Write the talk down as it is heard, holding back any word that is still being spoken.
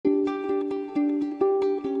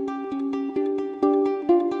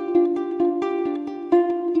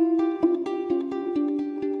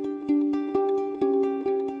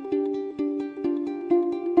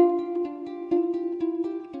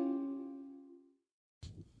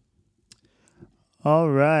All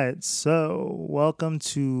right, so welcome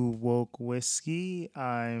to Woke Whiskey.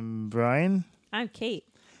 I'm Brian, I'm Kate.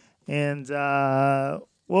 and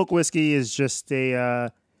Woke Whiskey is just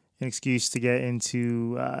an excuse to get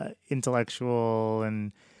into intellectual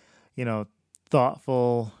and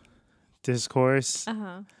thoughtful discourse.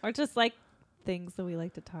 Or just like things that we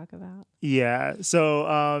like to talk about. Yeah,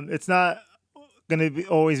 so it's not gonna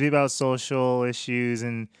always be about social issues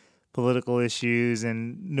and political issues,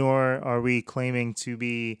 and nor are we claiming to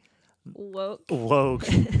be Woke. woke,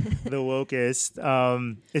 the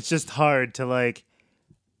wokest. It's just hard to like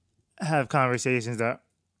have conversations that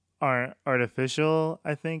aren't artificial,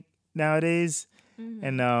 I think, nowadays.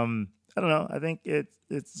 And I don't know. I think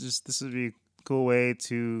it's just this would be a cool way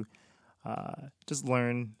to just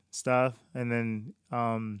learn stuff, and then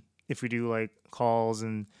if we do like calls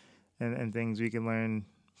and things, we can learn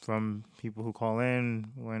from people who call in,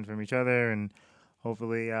 learn from each other, and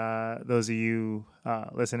hopefully those of you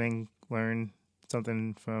listening learn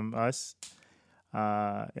something from us.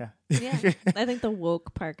 Yeah. Yeah. I think the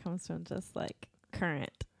woke part comes from just like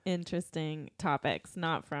current, interesting topics,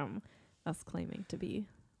 not from us claiming to be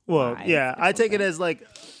Well, wise yeah, or I take it something. as like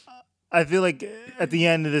I feel like at the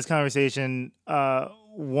end of this conversation,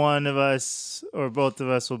 one of us or both of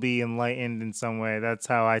us will be enlightened in some way. That's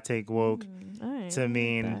how I take woke All right. to I like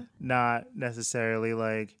mean, that. not necessarily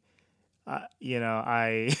like, I,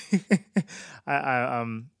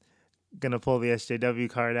 I'm gonna pull the SJW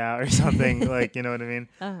card out or something. Like, you know what I mean?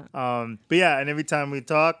 But yeah, and every time we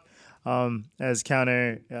talk, as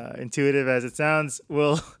counter intuitive as it sounds,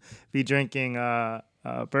 we'll be drinking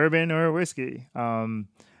bourbon or whiskey.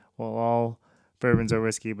 Well, all bourbons are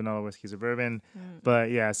whiskey, but not all whiskeys are bourbon.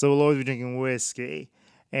 But yeah, so we'll always be drinking whiskey.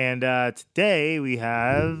 And today we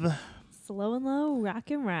have Slow and low, rock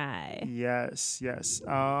and rye. yes.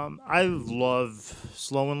 I love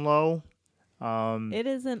slow and low. It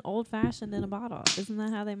is an old fashioned in a bottle. Isn't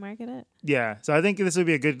that how they market it? Yeah, so I think this would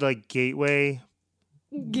be a good like gateway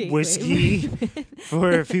Gateway. whiskey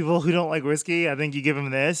for people who don't like whiskey. I think you give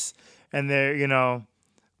them this, and they're it'll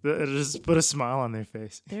just put a smile on their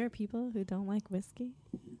face. There are people who don't like whiskey.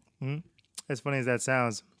 As funny as that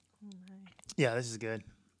sounds, yeah, this is good.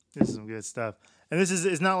 This is some good stuff. And this is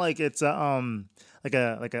it's not like it's like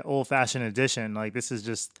an old fashioned edition. Like this is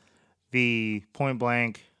just the point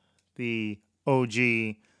blank, the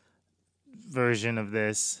OG version of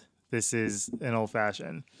this. This is an old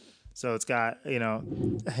fashioned. So it's got,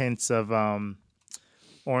 hints of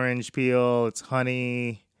orange peel, it's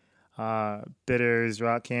honey, bitters,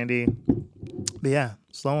 rock candy. But yeah,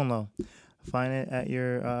 slow and low. Find it at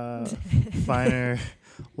your finer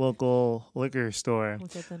local liquor store.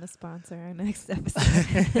 Which is going to sponsor our next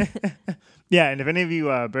episode. Yeah, and if any of you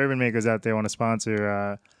bourbon makers out there want to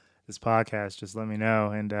sponsor this podcast, just let me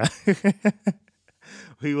know, and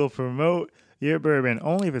we will promote your bourbon.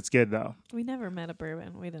 Only if it's good, though. We never met a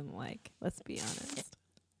bourbon we didn't like. Let's be honest.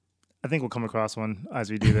 I think we'll come across one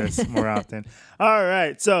as we do this more often. All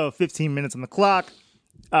right, so 15 minutes on the clock.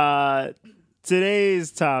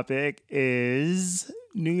 Today's topic is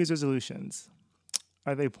New Year's resolutions.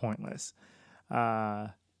 Are they pointless? Yeah,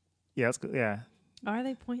 let's go. Yeah, Are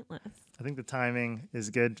they pointless? I think the timing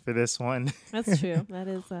is good for this one. That's true. That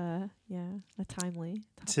is, a timely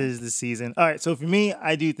topic. Tis the season. All right, so for me,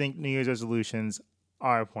 I do think New Year's resolutions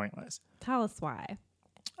are pointless. Tell us why.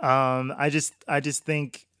 I just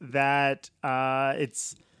think that they're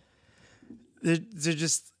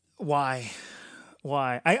just why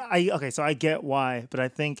I okay, so I get why, but I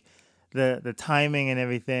think the timing and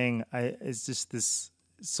everything is just this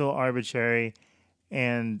so arbitrary,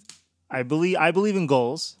 and I believe in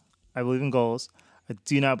goals. I believe in goals. I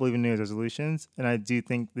do not believe in New Year's resolutions, and I do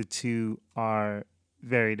think the two are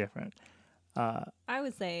very different. I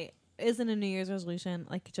would say, isn't a New Year's resolution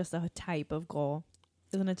like just a type of goal?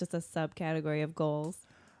 Isn't it just a subcategory of goals?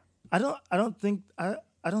 I don't think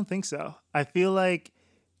so. I feel like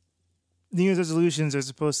New Year's resolutions are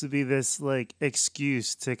supposed to be this like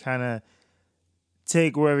excuse to kind of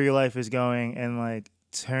take wherever your life is going and like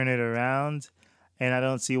turn it around. And I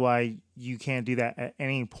don't see why you can't do that at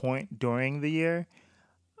any point during the year.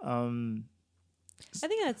 I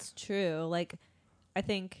think that's true. Like, I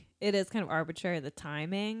think it is kind of arbitrary, the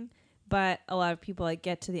timing, but a lot of people like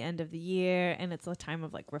get to the end of the year and it's a time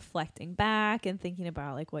of like reflecting back and thinking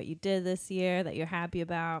about like what you did this year that you're happy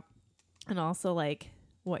about, and also like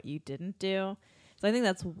what you didn't do. So I think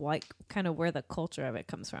that's like kind of where the culture of it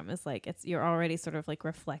comes from. It's like you're already sort of like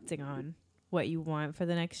reflecting on what you want for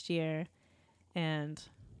the next year, and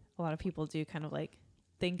a lot of people do kind of like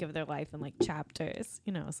think of their life in like chapters,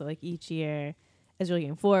 so like each year as you're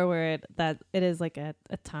looking forward, that it is like a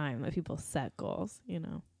time that people set goals, you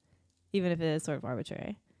know, even if it is sort of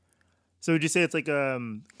arbitrary. So would you say it's like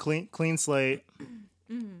clean slate,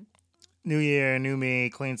 new year, new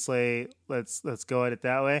me, clean slate? Let's go at it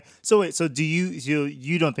that way. So wait, so do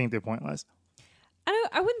you don't think they're pointless?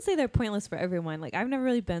 I wouldn't say they're pointless for everyone. Like, I've never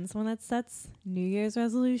really been someone that sets New Year's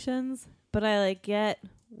resolutions, but I like get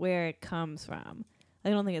where it comes from. I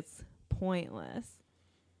don't think it's pointless.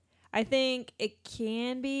 I think it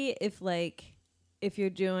can be if you're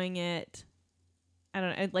doing it, I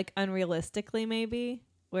don't know, like unrealistically maybe,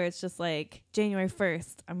 where it's just like January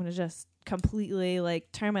 1st, I'm going to just completely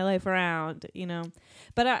like turn my life around, you know.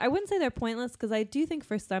 But I wouldn't say they're pointless, because I do think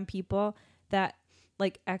for some people that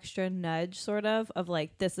like extra nudge sort of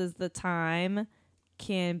like, this is the time,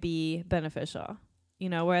 can be beneficial, you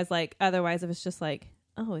know. Whereas like otherwise, if it's just like,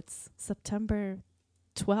 oh, it's September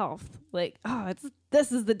 12th, like, oh,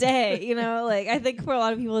 this is the day, you know. Like, I think for a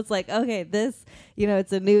lot of people it's like, okay, this, you know,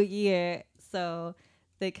 it's a new year, so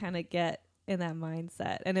they kind of get in that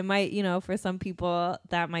mindset. And it might, you know, for some people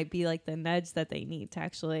that might be like the nudge that they need to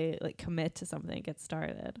actually like commit to something and get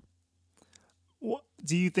started. What,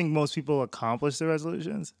 do you think most people accomplish their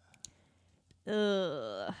resolutions?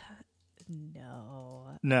 No.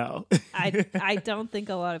 No. I don't think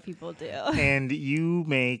a lot of people do. And you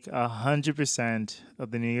make 100% of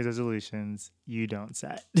the New Year's resolutions you don't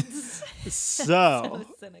set. So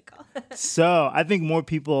cynical. So I think more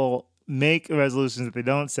people make resolutions that they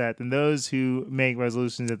don't set than those who make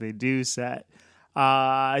resolutions that they do set.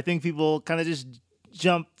 I think people kind of just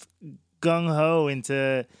jump gung-ho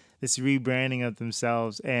into this rebranding of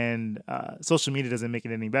themselves, and social media doesn't make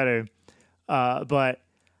it any better. But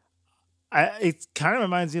it kind of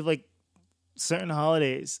reminds me of like certain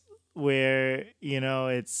holidays where, you know,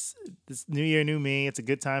 it's this new year, new me. It's a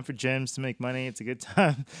good time for gyms to make money. It's a good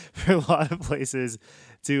time for a lot of places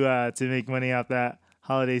to make money off that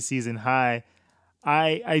holiday season high.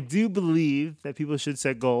 I do believe that people should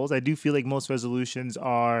set goals. I do feel like most resolutions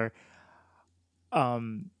are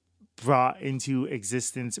brought into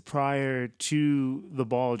existence prior to the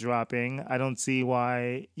ball dropping. I don't see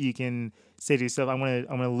why you can say to yourself, I'm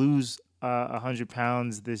gonna lose 100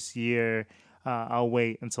 pounds this year. I'll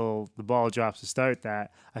wait until the ball drops to start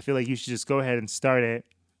that. I feel like you should just go ahead and start it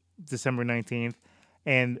December 19th.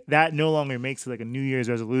 And that no longer makes it like a New Year's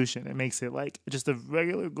resolution. It makes it like just a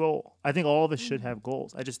regular goal. I think all of us should have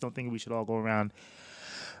goals. I just don't think we should all go around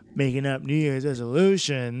making up New Year's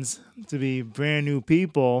resolutions to be brand new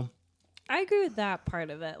people. I agree with that part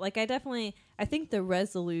of it. Like, I think the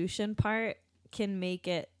resolution part can make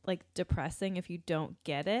it like depressing if you don't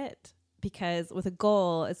get it, because with a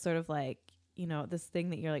goal, it's sort of like, you know, this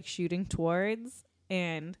thing that you're like shooting towards.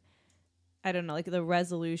 And I don't know, like the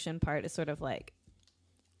resolution part is sort of like,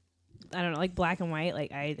 I don't know, like black and white.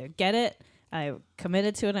 Like, I either get it, I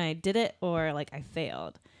committed to it and I did it, or like I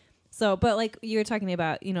failed. So, but like you were talking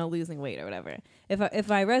about, you know, losing weight or whatever. If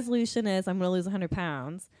my resolution is I'm going to lose 100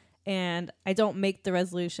 pounds and I don't make the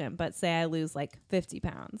resolution, but say I lose like 50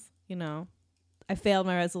 pounds, you know, I failed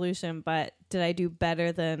my resolution, but did I do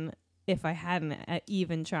better than if I hadn't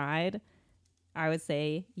even tried? I would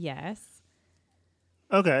say yes.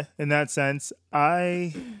 Okay. In that sense,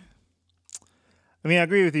 I mean, I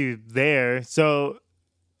agree with you there. So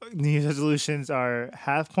New Year's resolutions are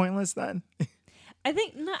half pointless then? I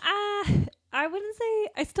think, no, I wouldn't say,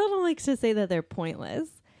 I still don't like to say that they're pointless,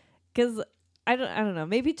 because I don't know,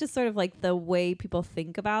 maybe just sort of like the way people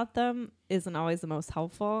think about them isn't always the most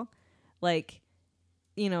helpful. Like,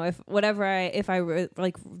 you know, if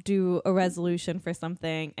I do a resolution for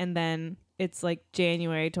something and then it's like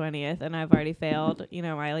January 20th and I've already failed, you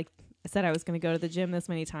know, I said I was going to go to the gym this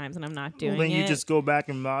many times and I'm not doing it. Well, then you just go back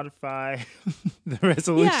and modify the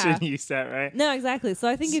resolution you set, right? No, exactly. So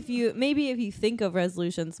I think if you think of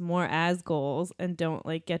resolutions more as goals and don't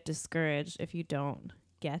like get discouraged if you don't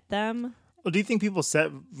get them. Well, do you think people set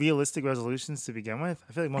realistic resolutions to begin with?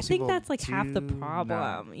 I feel like most people that's like half the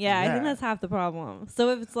problem. Yeah, I think that's half the problem. So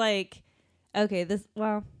if it's like, okay,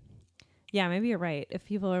 maybe you're right. If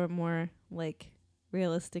people are more like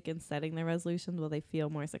realistic in setting their resolutions, will they feel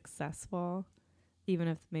more successful, even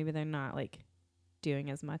if maybe they're not like doing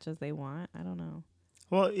as much as they want? I don't know.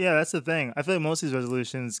 Well, yeah, that's the thing. I feel like most of these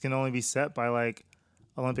resolutions can only be set by like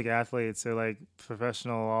Olympic athletes or like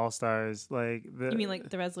professional all-stars. Like you mean like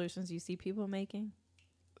the resolutions you see people making?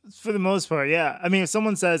 For the most part, yeah. I mean, if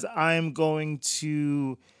someone says I'm going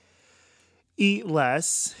to eat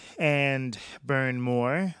less and burn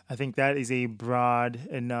more, I think that is a broad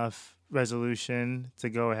enough resolution to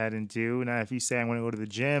go ahead and do. Now, if you say I'm going to go to the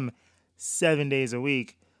gym 7 days a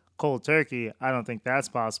week, cold turkey, I don't think that's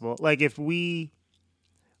possible. Like if we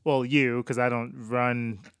well, you, because I don't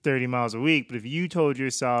run 30 miles a week, but if you told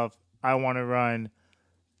yourself, I want to run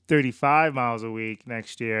 35 miles a week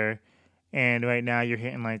next year, and right now you're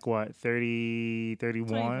hitting like what, 30,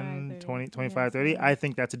 31, 20, 25, 30, I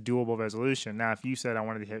think that's a doable resolution. Now, if you said I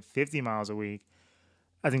wanted to hit 50 miles a week,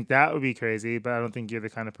 I think that would be crazy, but I don't think you're the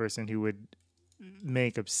kind of person who would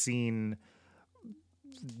make obscene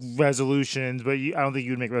resolutions, but I don't think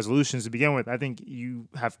you would make resolutions to begin with. I think you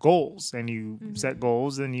have goals and you set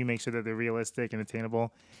goals and you make sure that they're realistic and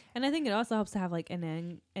attainable. And I think it also helps to have like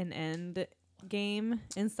an end game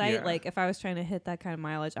in sight. Yeah. Like if I was trying to hit that kind of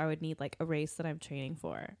mileage, I would need like a race that I'm training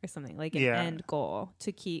for or something, like an end goal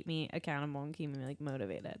to keep me accountable and keep me like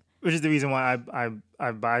motivated. Which is the reason why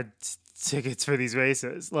I buy tickets for these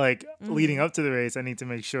races. Like leading up to the race, I need to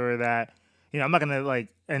make sure that, I'm not going to like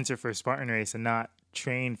enter for a Spartan race and not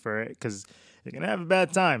train for it, because you're going to have a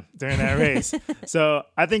bad time during that race. So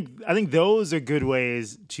I think those are good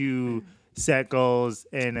ways to set goals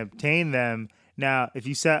and obtain them. Now, if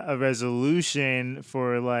you set a resolution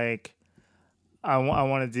for like, I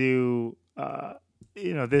want to do,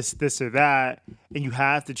 this or that, and you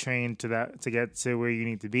have to train to that to get to where you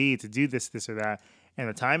need to be to do this or that, and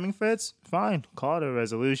the timing fits, fine, call it a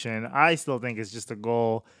resolution. I still think it's just a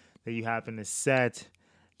goal that you happen to set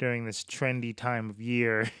during this trendy time of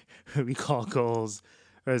year we call goals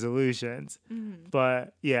resolutions.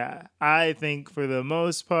 But yeah, I think for the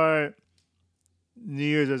most part, New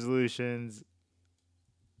Year's resolutions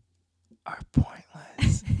are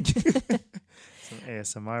pointless. Some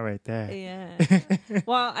ASMR right there. Yeah.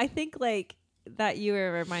 Well, I think like that you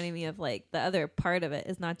were reminding me of like the other part of it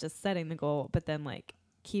is not just setting the goal, but then like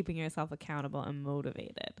keeping yourself accountable and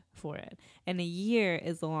motivated for it. And a year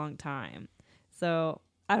is a long time. So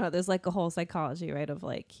I don't know, there's like a whole psychology, right, of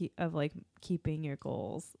like keeping your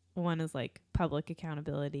goals. One is like public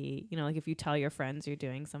accountability, like if you tell your friends you're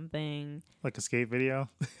doing something, like a skate video.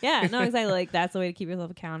 Yeah, no, exactly. Like that's the way to keep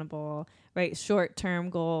yourself accountable, right? Short-term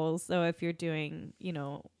goals. So if you're doing,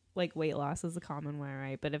 like weight loss is a common one,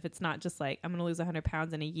 right? But if it's not just like I'm going to lose 100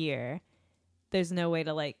 pounds in a year, there's no way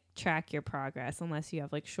to like track your progress unless you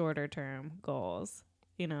have like shorter-term goals,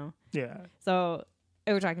 Yeah. So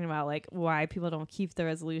we're talking about like why people don't keep the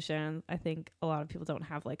resolutions. I think a lot of people don't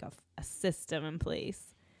have like a system in place.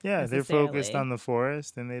 Yeah, they're focused on the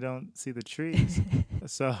forest and they don't see the trees.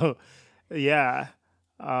 So, yeah.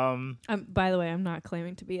 By the way, I'm not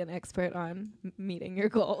claiming to be an expert on meeting your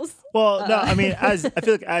goals. Well, no, I mean, I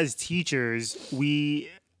feel like as teachers, we,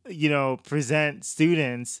 present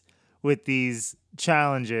students with these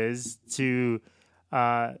challenges to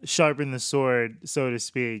sharpen the sword, so to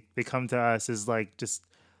speak. They come to us as like just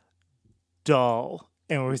dull,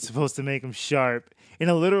 and we're supposed to make them sharp in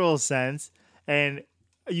a literal sense. And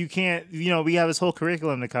you can't, we have this whole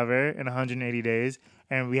curriculum to cover in 180 days,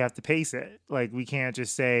 and we have to pace it. Like, we can't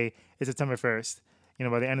just say it's September 1st.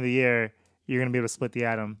 By the end of the year, you're going to be able to split the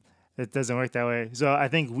atom. It doesn't work that way. So I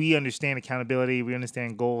think we understand accountability. We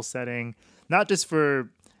understand goal setting, not just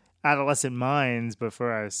for adolescent minds, but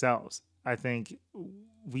for ourselves. I think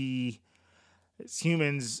we, as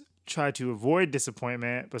humans, try to avoid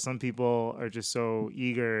disappointment, but some people are just so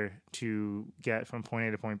eager to get from point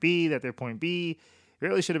A to point B that their point B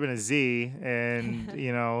really should have been a Z, and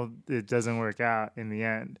it doesn't work out in the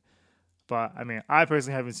end. But I mean, I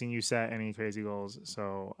personally haven't seen you set any crazy goals,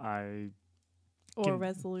 so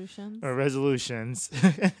resolutions,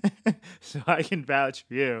 so I can vouch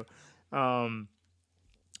for you.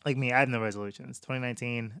 Like me, I had no resolutions.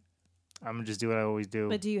 2019, I'm gonna just do what I always do.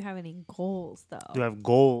 But do you have any goals though? Do I have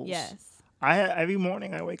goals? Yes. Every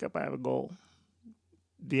morning I wake up, I have a goal.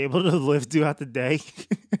 Be able to live throughout the day.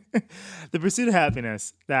 The pursuit of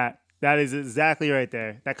happiness. That is exactly right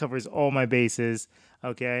there. That covers all my bases.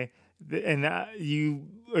 Okay. And are you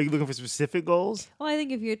looking for specific goals? Well, I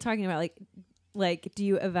think if you're talking about like, do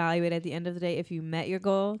you evaluate at the end of the day if you met your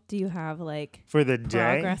goal? Do you have like for the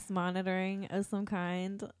progress monitoring of some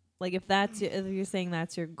kind? Like if you're saying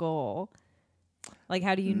that's your goal, like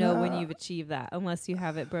how do you know when you've achieved that unless you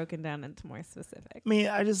have it broken down into more specific? I mean,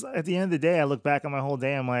 I just, at the end of the day, I look back on my whole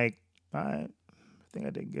day. I'm like, all right, I think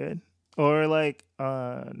I did good. Or like,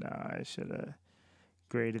 no, I should have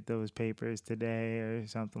graded those papers today or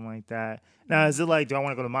something like that. Now, is it like, do I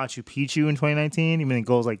want to go to Machu Picchu in 2019? You mean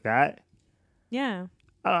goals like that? Yeah.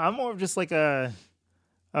 I'm more of just like okay,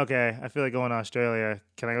 I feel like going to Australia.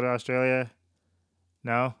 Can I go to Australia?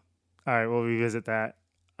 No? All right, we'll revisit that.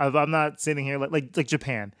 I'm not sitting here like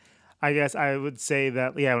Japan. I guess I would say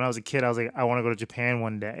that, yeah, when I was a kid, I was like, I want to go to Japan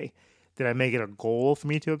one day. Did I make it a goal for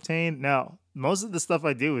me to obtain? No. Most of the stuff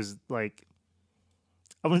I do is like,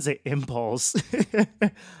 I wouldn't say impulse.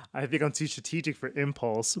 I think I'm too strategic for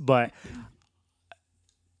impulse, but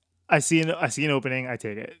I see an opening, I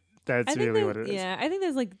take it. That's really what it is. Yeah, I think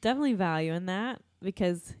there's like definitely value in that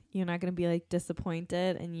because you're not going to be like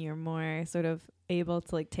disappointed and you're more sort of able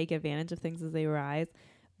to like take advantage of things as they arise.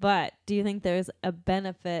 But do you think there's a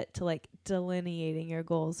benefit to like delineating your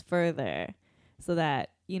goals further so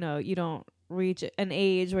that, you know, you don't reach an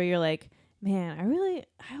age where you're like, man,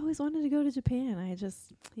 I always wanted to go to Japan. I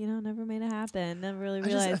just, you know, never made it happen. Never really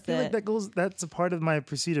realized I feel like that's a part of my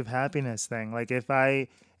pursuit of happiness thing. Like if I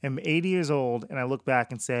am 80 years old and I look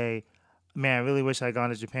back and say, man, I really wish I'd gone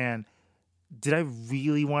to Japan. Did I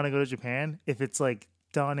really want to go to Japan? If it's like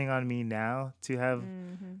dawning on me now to have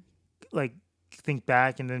like think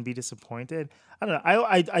back and then be disappointed. I don't know.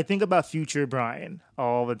 I think about future Brian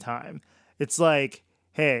all the time. It's like,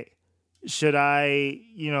 hey, should I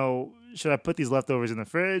put these leftovers in the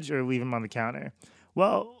fridge or leave them on the counter?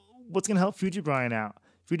 Well, what's going to help future Brian out?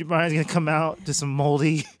 Future Brian's going to come out to some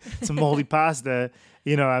moldy pasta.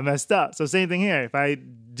 You know, I messed up. So same thing here. If I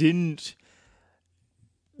didn't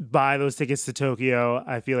buy those tickets to Tokyo,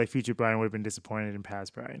 I feel like future Brian would have been disappointed in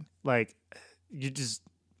past Brian. Like, you just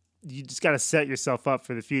got to set yourself up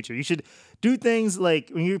for the future. You should do things like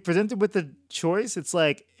when you're presented with a choice, it's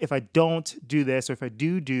like, if I don't do this or if I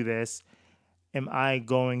do this, am I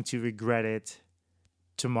going to regret it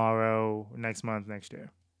tomorrow, next month, next year?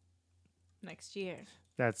 Next year.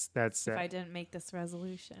 That's if I didn't make this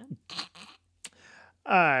resolution.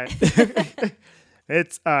 All right.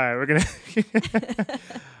 It's all right. We're going to.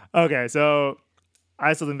 Okay. So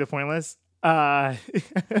I still think they're pointless. You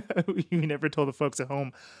never told the folks at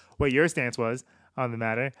home what your stance was on the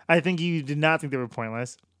matter. I think you did not think they were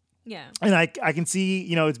pointless. Yeah. And I can see,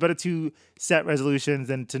 you know, it's better to set resolutions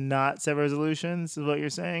than to not set resolutions, is what you're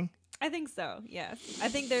saying? I think so, yes. I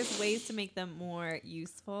think there's ways to make them more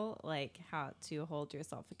useful, like how to hold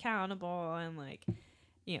yourself accountable and like,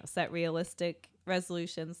 you know, set realistic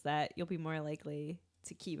resolutions that you'll be more likely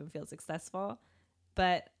to keep and feel successful.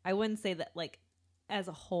 But I wouldn't say that like as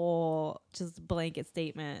a whole, just blanket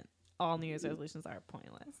statement, all New Year's resolutions are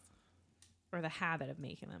pointless or the habit of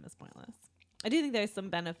making them is pointless. I do think there's some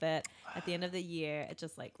benefit at the end of the year at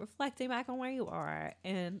just like reflecting back on where you are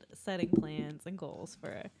and setting plans and goals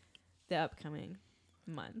for the upcoming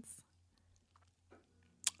months.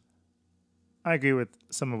 I agree with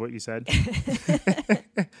some of what you said.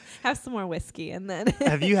 Have some more whiskey and then.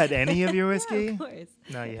 Have you had any of your whiskey? Yeah, of course.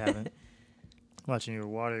 No, you haven't. Watching your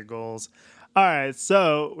water goals. All right,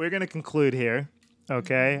 so we're gonna conclude here.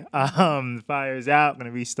 Okay, the fire's out. I'm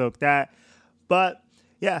gonna restoke that, but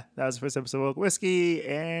yeah, that was the first episode of Woke Whiskey,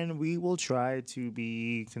 and we will try to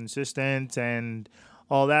be consistent and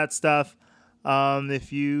all that stuff.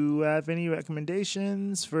 If you have any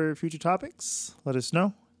recommendations for future topics, let us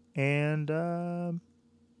know. And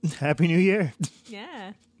Happy New Year.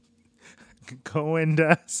 Yeah. Go and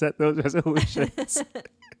set those resolutions.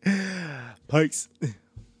 Pikes.